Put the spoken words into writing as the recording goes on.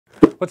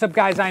What's up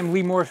guys, I'm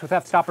Lee Morris with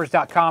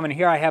Fstoppers.com and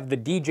here I have the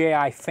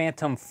DJI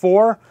Phantom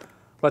 4.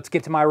 Let's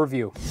get to my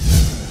review.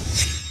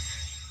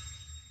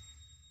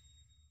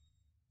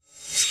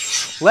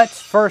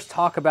 Let's first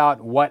talk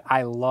about what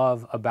I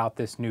love about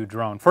this new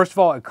drone. First of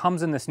all, it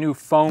comes in this new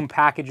foam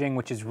packaging,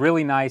 which is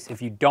really nice.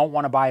 If you don't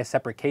want to buy a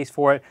separate case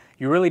for it,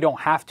 you really don't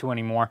have to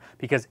anymore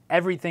because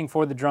everything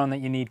for the drone that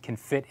you need can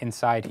fit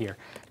inside here.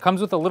 It comes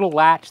with a little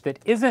latch that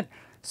isn't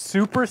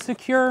super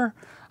secure.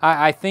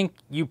 I think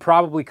you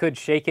probably could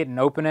shake it and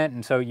open it,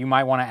 and so you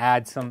might want to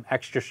add some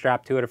extra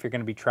strap to it if you're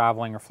going to be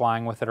traveling or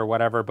flying with it or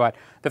whatever. But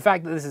the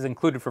fact that this is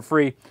included for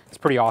free is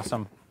pretty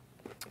awesome.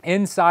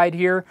 Inside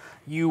here,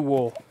 you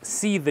will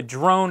see the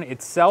drone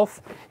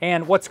itself.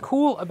 And what's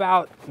cool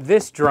about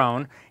this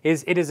drone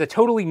is it is a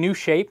totally new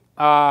shape,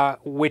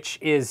 which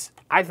is,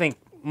 I think,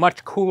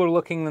 much cooler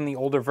looking than the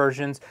older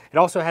versions. It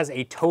also has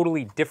a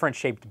totally different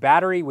shaped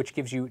battery, which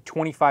gives you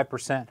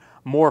 25%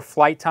 more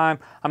flight time.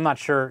 I'm not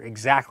sure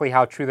exactly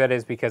how true that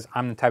is because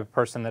I'm the type of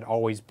person that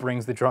always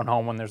brings the drone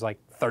home when there's like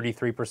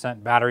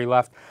 33% battery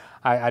left.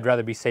 I'd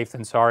rather be safe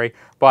than sorry,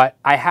 but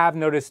I have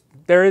noticed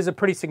there is a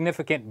pretty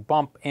significant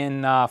bump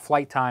in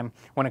flight time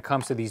when it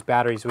comes to these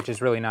batteries, which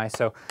is really nice.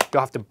 So you'll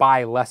have to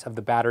buy less of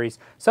the batteries.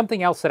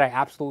 Something else that I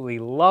absolutely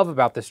love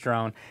about this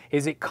drone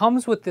is it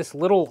comes with this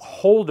little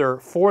holder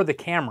for the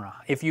camera.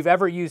 If you've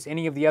ever used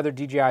any of the other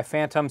DJI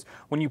Phantoms,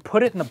 when you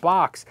put it in the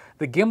box,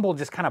 the gimbal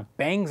just kind of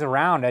bangs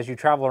around as you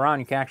travel around.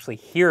 You can actually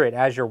hear it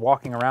as you're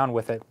walking around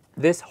with it.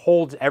 This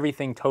holds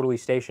everything totally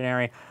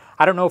stationary.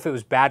 I don't know if it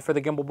was bad for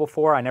the gimbal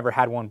before. I never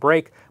had one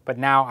break, but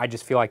now I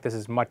just feel like this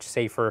is much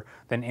safer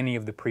than any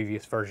of the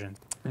previous versions.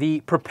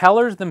 The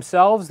propellers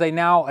themselves, they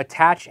now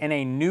attach in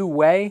a new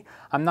way.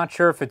 I'm not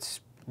sure if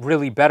it's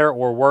really better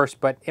or worse,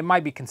 but it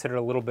might be considered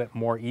a little bit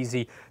more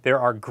easy.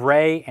 There are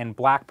gray and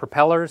black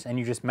propellers, and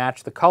you just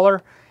match the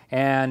color,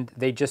 and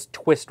they just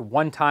twist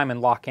one time and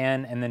lock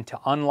in, and then to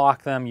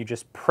unlock them, you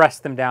just press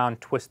them down,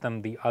 twist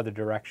them the other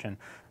direction.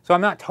 So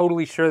I'm not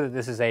totally sure that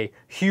this is a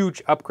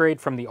huge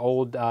upgrade from the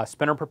old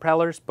spinner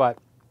propellers, but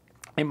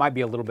it might be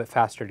a little bit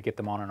faster to get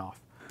them on and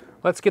off.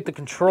 Let's get the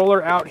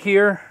controller out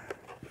here.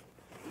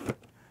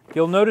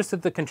 You'll notice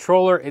that the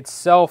controller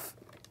itself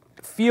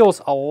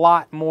feels a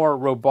lot more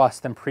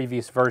robust than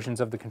previous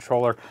versions of the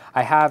controller.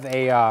 I have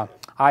a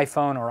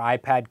iPhone or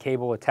iPad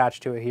cable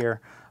attached to it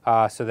here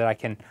so that I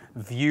can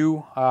view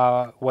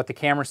what the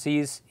camera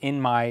sees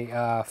in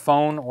my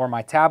phone or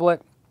my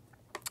tablet.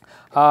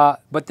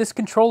 But this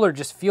controller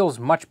just feels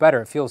much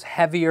better. It feels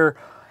heavier.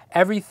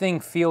 Everything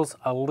feels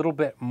a little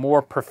bit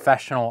more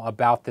professional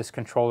about this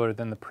controller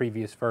than the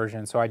previous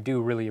version, so I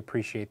do really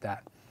appreciate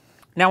that.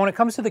 Now, when it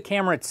comes to the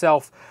camera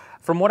itself,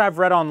 from what I've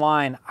read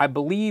online, I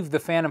believe the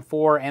Phantom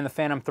 4 and the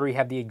Phantom 3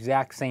 have the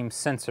exact same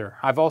sensor.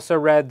 I've also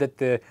read that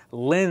the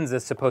lens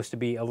is supposed to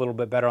be a little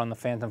bit better on the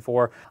Phantom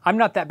 4. I'm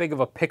not that big of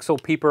a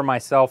pixel peeper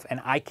myself,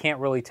 and I can't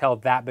really tell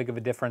that big of a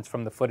difference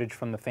from the footage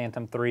from the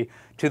Phantom 3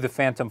 to the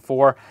Phantom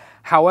 4.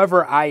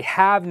 However, I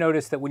have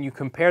noticed that when you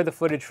compare the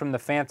footage from the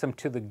Phantom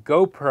to the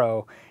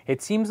GoPro,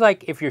 it seems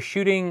like if you're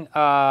shooting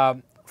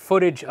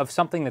footage of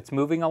something that's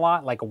moving a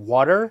lot, like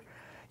water,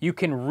 you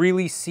can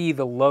really see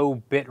the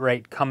low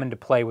bitrate come into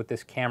play with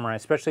this camera,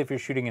 especially if you're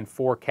shooting in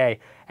 4K.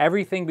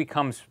 Everything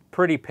becomes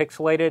pretty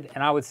pixelated,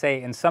 and I would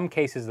say in some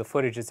cases the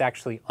footage is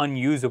actually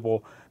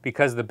unusable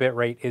because the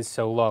bitrate is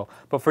so low.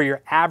 But for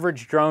your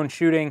average drone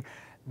shooting,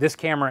 this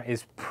camera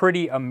is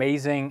pretty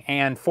amazing,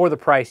 and for the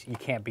price, you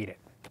can't beat it.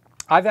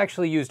 I've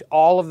actually used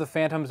all of the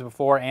Phantoms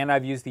before, and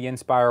I've used the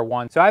Inspire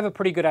 1, so I have a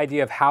pretty good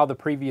idea of how the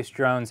previous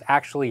drones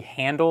actually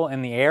handle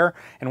in the air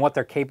and what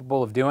they're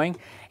capable of doing.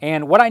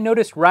 And what I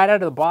noticed right out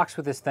of the box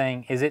with this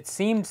thing is it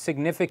seemed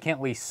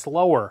significantly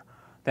slower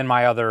than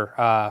my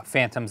other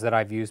Phantoms that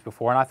I've used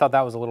before, and I thought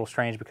that was a little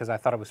strange because I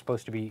thought it was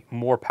supposed to be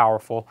more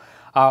powerful.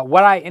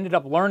 What I ended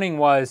up learning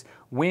was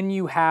when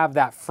you have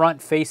that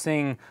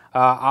front-facing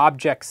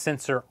object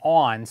sensor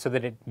on so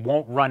that it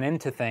won't run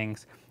into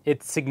things,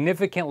 it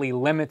significantly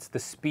limits the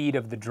speed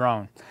of the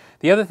drone.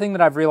 The other thing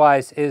that I've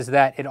realized is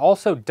that it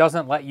also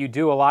doesn't let you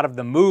do a lot of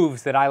the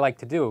moves that I like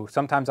to do.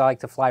 Sometimes I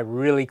like to fly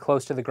really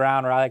close to the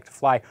ground, or I like to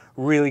fly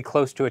really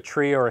close to a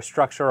tree or a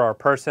structure or a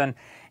person.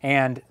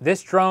 And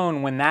this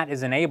drone, when that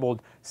is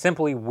enabled,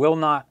 simply will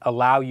not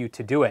allow you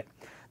to do it.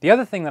 The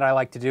other thing that I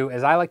like to do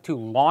is I like to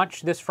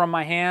launch this from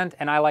my hand,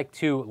 and I like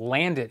to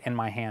land it in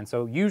my hand.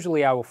 So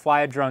usually I will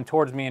fly a drone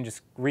towards me and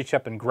just reach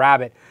up and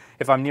grab it.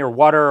 If I'm near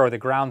water or the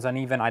ground's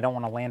uneven, I don't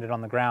want to land it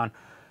on the ground.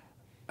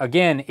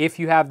 Again, if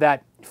you have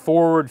that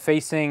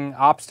forward-facing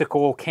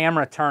obstacle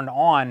camera turned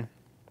on,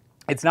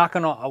 it's not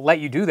going to let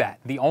you do that.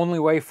 The only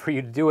way for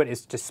you to do it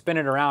is to spin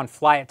it around,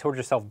 fly it towards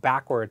yourself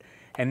backward,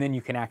 and then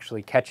you can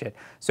actually catch it.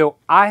 So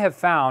I have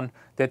found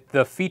that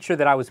the feature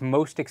that I was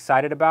most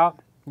excited about,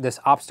 this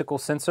obstacle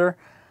sensor,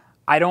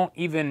 I don't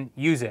even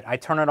use it. I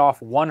turn it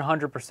off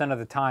 100% of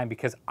the time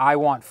because I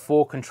want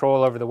full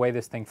control over the way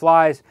this thing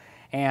flies,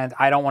 and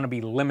I don't want to be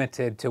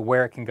limited to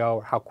where it can go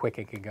or how quick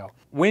it can go.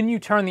 When you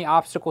turn the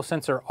obstacle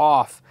sensor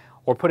off,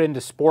 or put it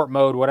into sport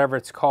mode, whatever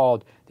it's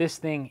called, this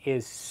thing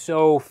is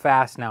so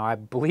fast now. I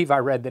believe I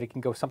read that it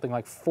can go something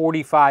like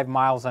 45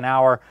 miles an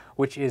hour,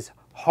 which is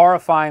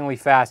horrifyingly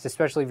fast,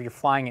 especially if you're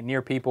flying it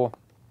near people.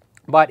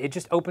 But it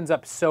just opens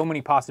up so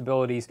many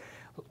possibilities.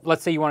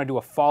 Let's say you want to do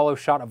a follow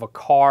shot of a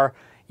car.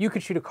 You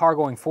could shoot a car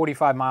going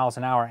 45 miles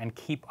an hour and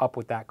keep up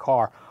with that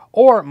car.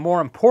 Or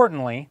more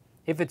importantly,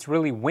 if it's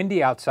really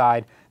windy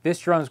outside, this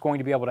drone is going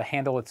to be able to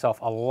handle itself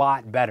a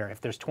lot better. If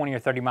there's 20 or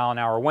 30 mile an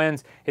hour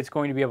winds, it's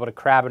going to be able to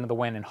crab into the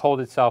wind and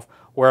hold itself,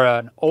 where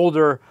an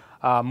older,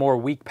 more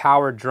weak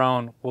powered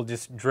drone will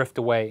just drift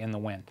away in the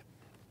wind.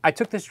 I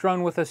took this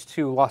drone with us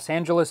to Los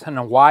Angeles and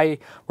Hawaii.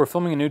 We're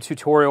filming a new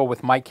tutorial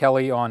with Mike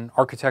Kelly on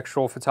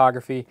architectural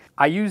photography.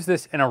 I use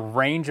this in a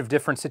range of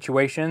different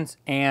situations,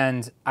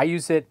 and I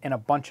use it in a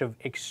bunch of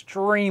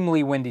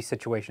extremely windy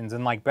situations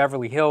in like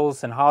Beverly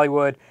Hills and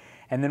Hollywood.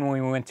 And then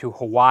when we went to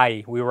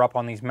Hawaii, we were up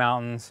on these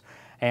mountains,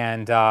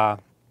 and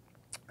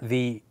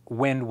the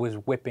wind was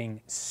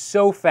whipping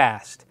so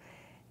fast.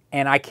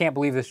 And I can't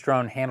believe this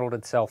drone handled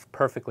itself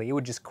perfectly. It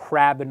would just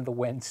crab into the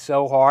wind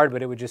so hard,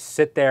 but it would just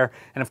sit there.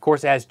 And of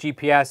course, it has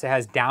GPS. It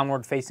has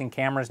downward-facing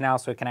cameras now,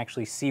 so it can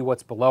actually see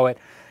what's below it.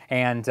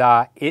 And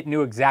it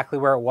knew exactly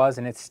where it was,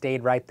 and it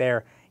stayed right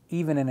there,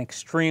 even in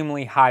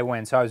extremely high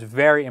wind. So I was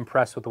very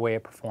impressed with the way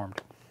it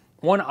performed.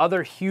 One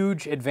other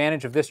huge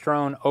advantage of this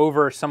drone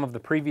over some of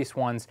the previous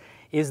ones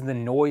is the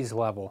noise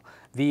level.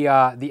 The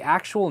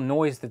actual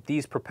noise that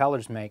these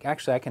propellers make.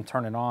 Actually, I can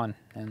turn it on,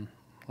 and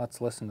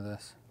let's listen to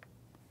this.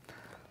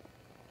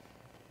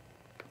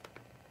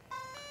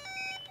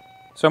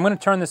 So I'm going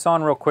to turn this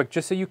on real quick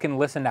just so you can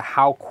listen to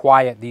how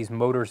quiet these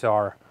motors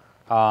are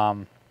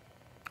on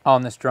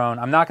this drone.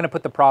 I'm not going to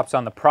put the props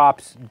on. The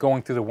props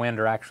going through the wind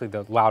are actually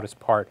the loudest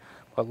part.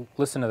 But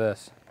listen to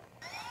this.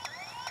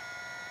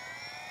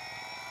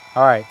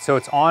 All right, so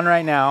it's on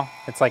right now.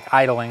 It's like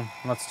idling.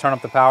 Let's turn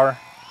up the power.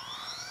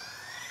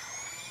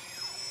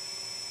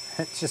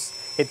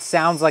 It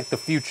sounds like the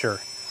future.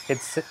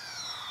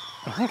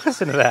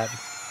 Listen to that.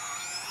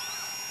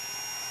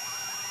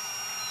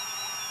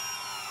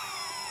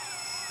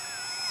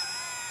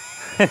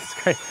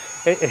 It's great.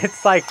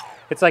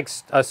 It's like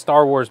a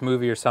Star Wars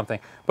movie or something.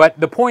 But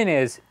the point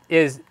is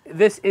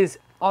this is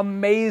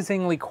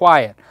amazingly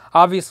quiet.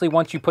 Obviously,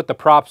 once you put the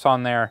props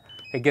on there,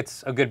 it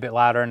gets a good bit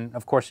louder. And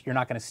of course, you're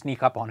not going to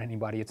sneak up on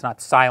anybody. It's not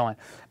silent.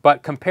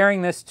 But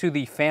comparing this to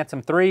the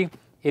Phantom 3,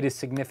 it is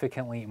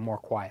significantly more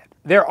quiet.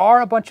 There are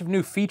a bunch of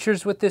new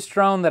features with this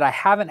drone that I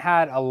haven't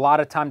had a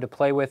lot of time to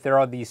play with. There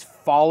are these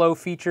follow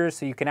features,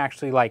 so you can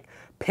actually like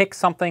pick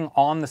something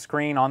on the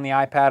screen, on the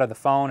iPad or the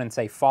phone, and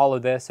say, follow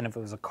this. And if it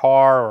was a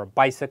car or a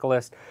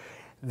bicyclist,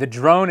 the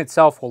drone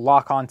itself will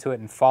lock onto it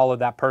and follow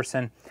that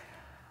person.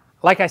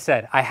 Like I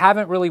said, I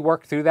haven't really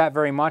worked through that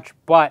very much,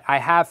 but I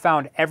have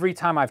found every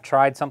time I've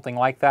tried something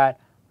like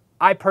that,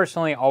 I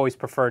personally always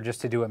prefer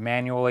just to do it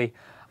manually.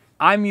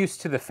 I'm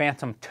used to the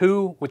Phantom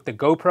 2 with the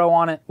GoPro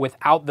on it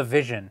without the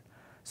vision.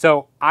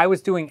 So I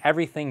was doing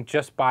everything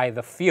just by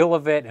the feel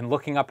of it and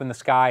looking up in the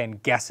sky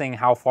and guessing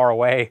how far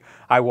away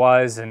I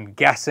was and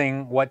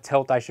guessing what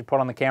tilt I should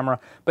put on the camera.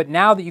 But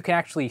now that you can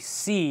actually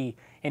see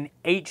in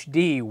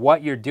HD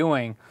what you're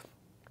doing,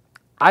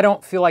 I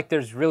don't feel like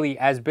there's really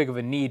as big of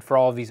a need for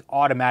all of these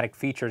automatic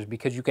features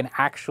because you can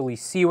actually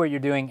see what you're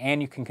doing and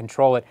you can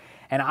control it.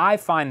 And I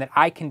find that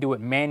I can do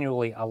it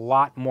manually a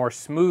lot more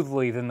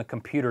smoothly than the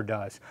computer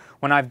does.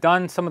 When I've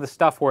done some of the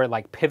stuff where it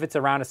like pivots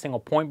around a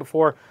single point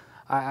before,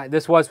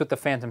 this was with the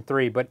Phantom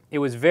 3, but it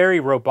was very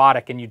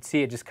robotic and you'd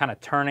see it just kind of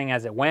turning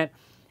as it went.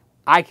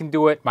 I can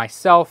do it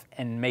myself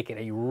and make it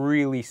a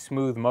really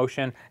smooth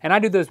motion. And I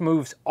do those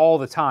moves all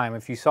the time.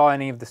 If you saw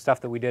any of the stuff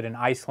that we did in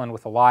Iceland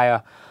with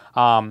Alaya,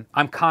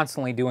 I'm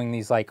constantly doing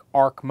these like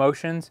arc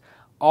motions.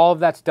 All of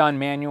that's done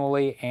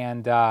manually,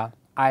 and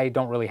I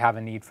don't really have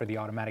a need for the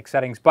automatic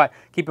settings. But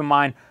keep in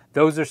mind,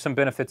 those are some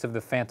benefits of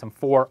the Phantom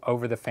 4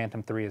 over the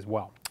Phantom 3 as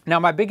well. Now,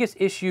 my biggest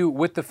issue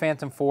with the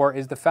Phantom 4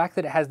 is the fact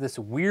that it has this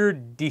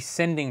weird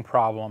descending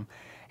problem.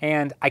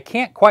 And I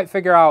can't quite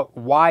figure out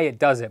why it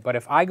does it, but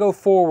if I go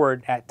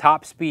forward at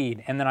top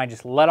speed and then I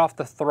just let off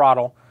the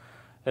throttle,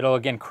 it'll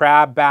again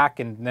crab back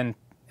and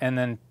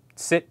then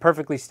sit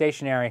perfectly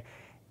stationary.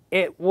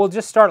 It will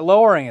just start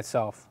lowering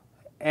itself.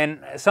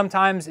 And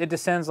sometimes it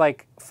descends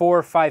like 4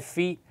 or 5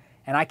 feet,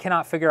 and I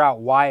cannot figure out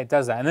why it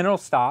does that. And then it'll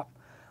stop.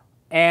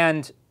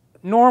 And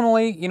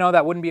normally, you know,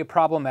 that wouldn't be a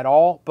problem at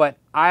all, but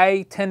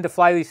I tend to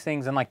fly these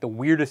things in like the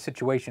weirdest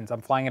situations.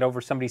 I'm flying it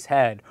over somebody's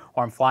head,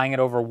 or I'm flying it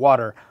over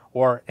water,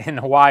 or in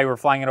Hawaii, we're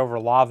flying it over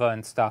lava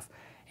and stuff.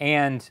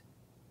 And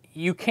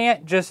you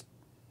can't just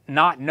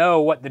not know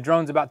what the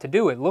drone's about to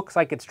do. It looks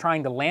like it's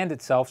trying to land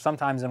itself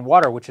sometimes in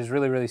water, which is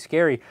really, really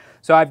scary.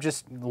 So I've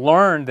just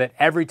learned that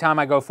every time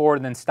I go forward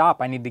and then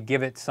stop, I need to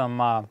give it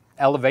some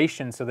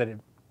elevation so that it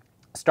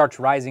starts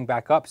rising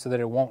back up so that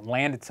it won't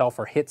land itself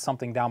or hit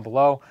something down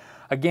below.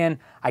 Again,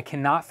 I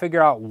cannot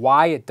figure out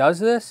why it does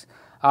this.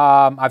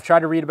 I've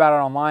tried to read about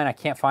it online. I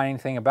can't find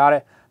anything about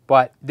it,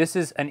 but this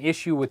is an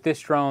issue with this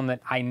drone that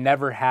I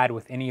never had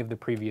with any of the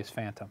previous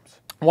Phantoms.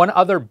 One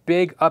other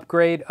big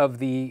upgrade of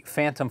the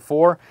Phantom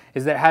 4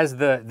 is that it has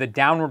the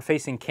downward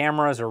facing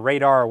cameras or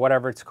radar or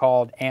whatever it's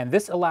called, and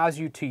this allows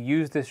you to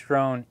use this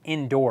drone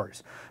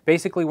indoors.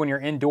 Basically, when you're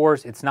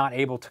indoors, it's not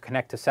able to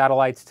connect to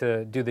satellites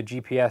to do the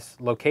GPS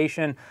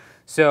location,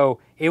 so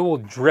it will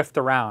drift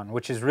around,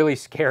 which is really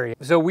scary.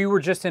 So we were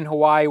just in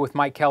Hawaii with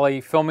Mike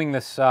Kelly filming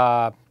this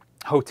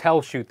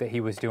hotel shoot that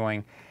he was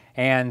doing.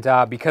 And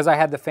because I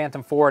had the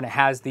Phantom 4 and it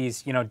has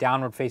these,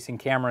 downward facing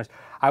cameras,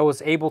 I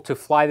was able to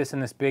fly this in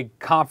this big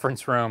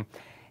conference room,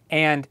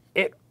 and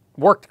it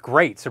worked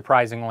great,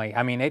 surprisingly.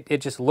 I mean, it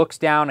just looks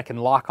down, it can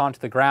lock onto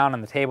the ground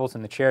on the tables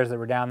and the chairs that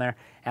were down there,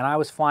 and I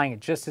was flying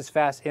it just as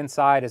fast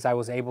inside as I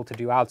was able to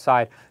do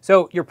outside.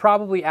 So you're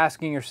probably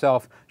asking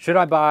yourself, should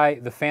I buy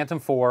the Phantom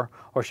 4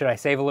 or should I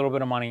save a little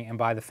bit of money and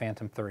buy the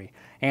Phantom 3?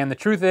 And the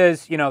truth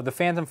is, the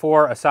Phantom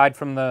 4, aside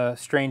from the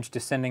strange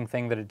descending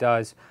thing that it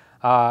does,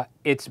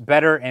 it's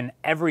better in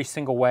every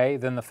single way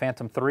than the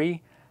Phantom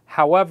 3.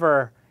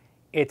 However,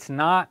 it's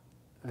not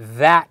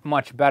that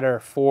much better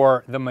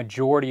for the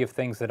majority of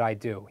things that I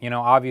do.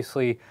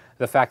 Obviously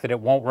the fact that it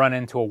won't run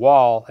into a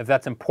wall, if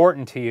that's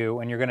important to you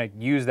and you're gonna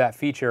use that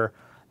feature,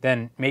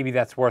 then maybe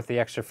that's worth the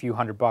extra few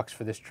 $100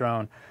 for this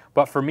drone.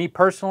 But for me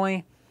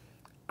personally,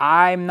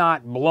 I'm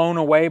not blown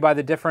away by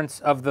the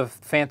difference of the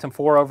Phantom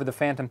 4 over the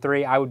Phantom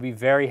 3. I would be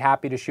very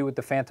happy to shoot with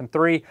the Phantom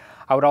 3.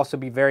 I would also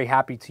be very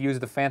happy to use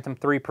the Phantom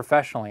 3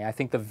 professionally. I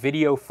think the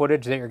video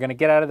footage that you're going to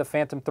get out of the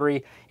Phantom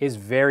 3 is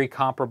very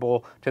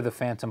comparable to the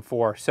Phantom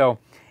 4. So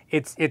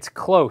it's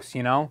close,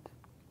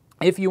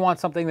 If you want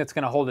something that's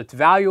going to hold its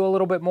value a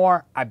little bit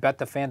more, I bet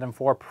the Phantom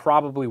 4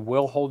 probably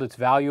will hold its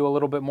value a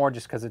little bit more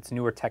just because it's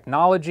newer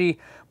technology.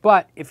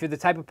 But if you're the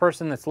type of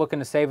person that's looking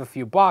to save a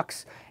few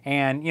bucks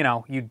and,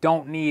 you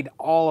don't need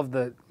all of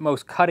the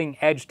most cutting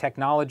edge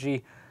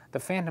technology, the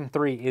Phantom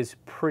 3 is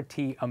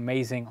pretty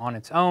amazing on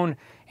its own.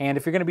 And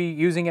if you're going to be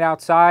using it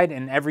outside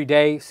in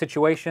everyday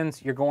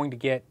situations, you're going to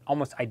get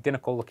almost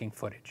identical looking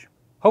footage.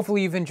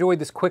 Hopefully you've enjoyed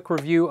this quick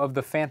review of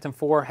the Phantom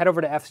 4. Head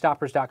over to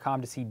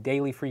fstoppers.com to see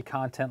daily free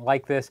content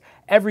like this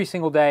every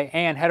single day,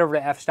 and head over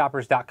to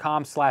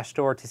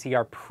fstoppers.com/store to see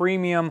our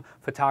premium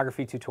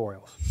photography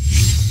tutorials.